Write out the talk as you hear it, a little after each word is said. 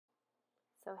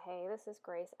So hey, this is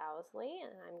Grace Owsley,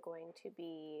 and I'm going to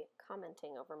be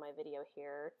commenting over my video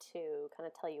here to kind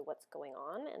of tell you what's going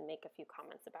on and make a few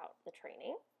comments about the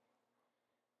training.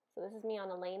 So this is me on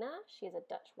Elena. She's a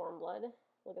Dutch Warmblood.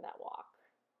 Look at that walk.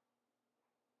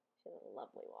 She has a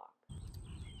lovely walk.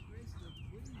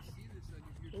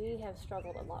 We have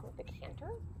struggled a lot with the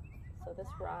canter. So this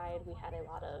ride, we had a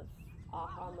lot of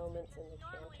aha moments in the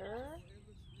canter.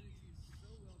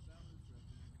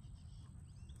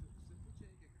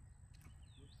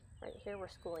 Right here, we're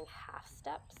schooling half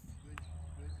steps.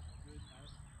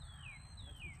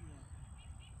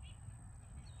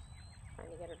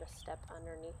 Trying to get her to step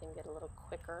underneath and get a little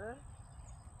quicker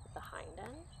with the hind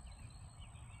end.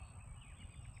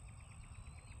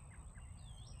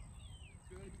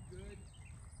 Good, good.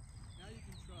 Now you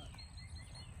can trot.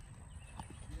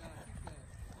 Yeah,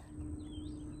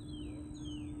 keep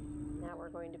going. Now we're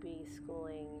going to be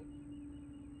schooling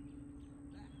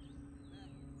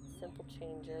simple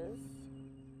changes.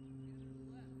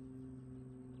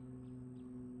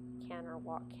 Canter,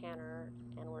 walk, canter,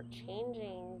 and we're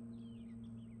changing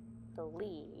the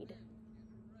lead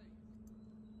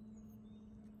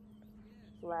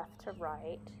left to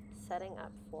right, setting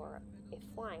up for a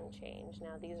flying change.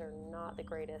 Now these are not the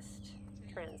greatest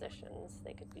transitions.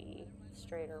 They could be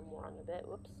straighter, more on the bit.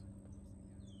 Whoops.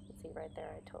 You can see right there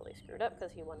I totally screwed up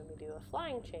because he wanted me to do a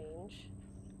flying change,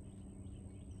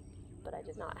 but I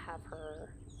did not have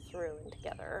her through and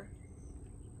together.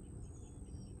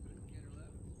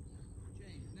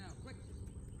 Now, quick.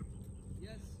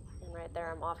 Yes. And right there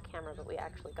I'm off camera, but we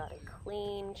actually got a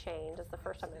clean change. It's the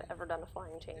first time I've ever done a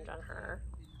flying change on her.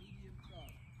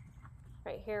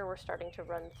 Right here we're starting to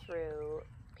run through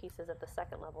pieces of the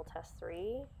second level test 3. On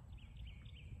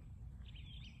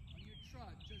your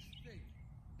trot, just think.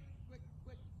 Quick,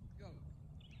 quick, go.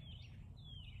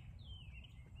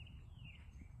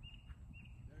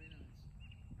 Very nice.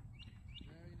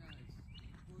 Very nice.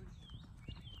 Push.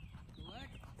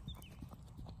 Collect.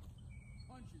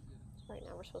 Punches in. Right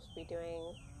now we're supposed to be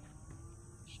doing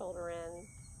shoulder in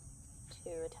to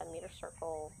a 10-meter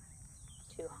circle,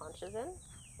 2 haunches in,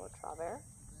 or travers.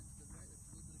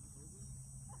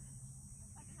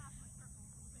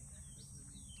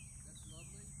 That's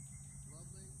lovely,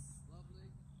 lovely, lovely,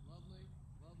 lovely,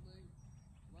 lovely,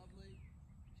 lovely.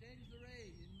 Change the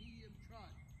rein in medium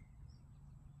trot.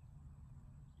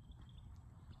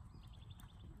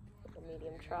 The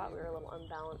medium trot, we were a little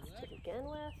unbalanced to begin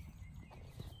with.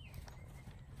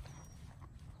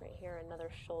 Right here, another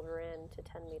shoulder in to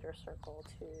 10-meter circle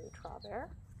to travers.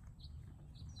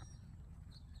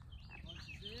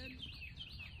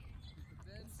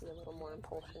 See a little more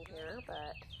impulsion here,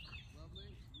 but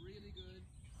Lovely, really good.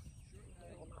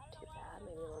 well, not too bad.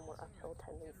 Maybe a little more uphill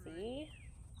tendency.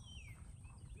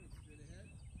 Straight ahead.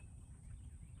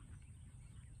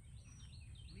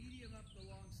 Medium up the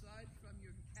long side from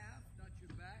your calf, not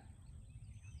your back.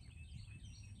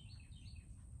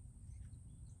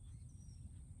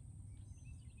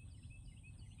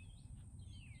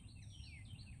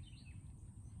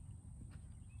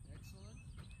 Excellent.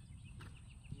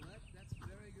 Left, that's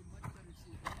very good, much better.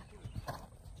 See, back,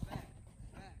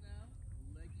 back now.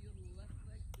 Leg, your left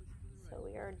leg, push to the right. So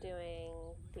we are doing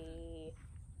the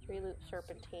 3-loop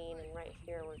serpentine, and right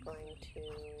here we're going to,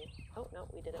 oh no,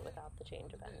 we did it without the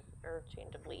change of end, or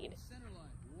change of lead,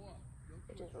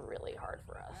 which is really hard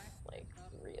for us, like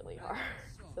really hard.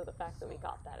 So the fact that we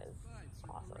got that is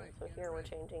awesome. So here we're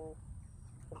changing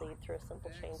the lead through a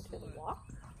simple change through the walk.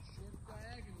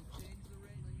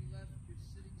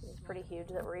 It's pretty huge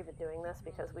that we're even doing this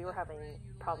because we were having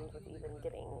problems with even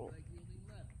getting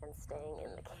and staying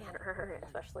in the canter,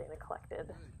 especially in a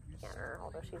collected canter,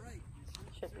 although she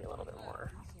should be a little bit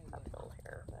more uphill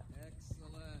here. But.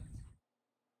 Excellent.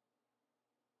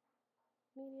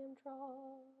 Medium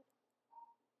trot.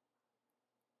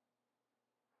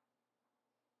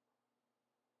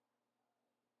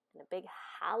 And a big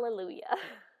hallelujah. I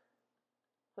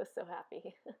was so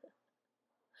happy.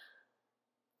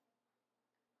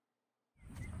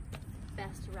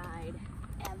 Best ride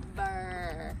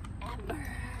ever. Ever.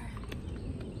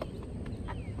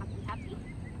 Happy, happy, happy.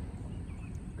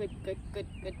 Good, good, good,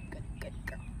 good, good, good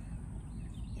girl.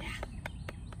 Yeah.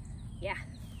 Yeah.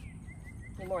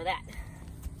 Need more of that.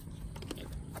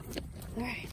 All right.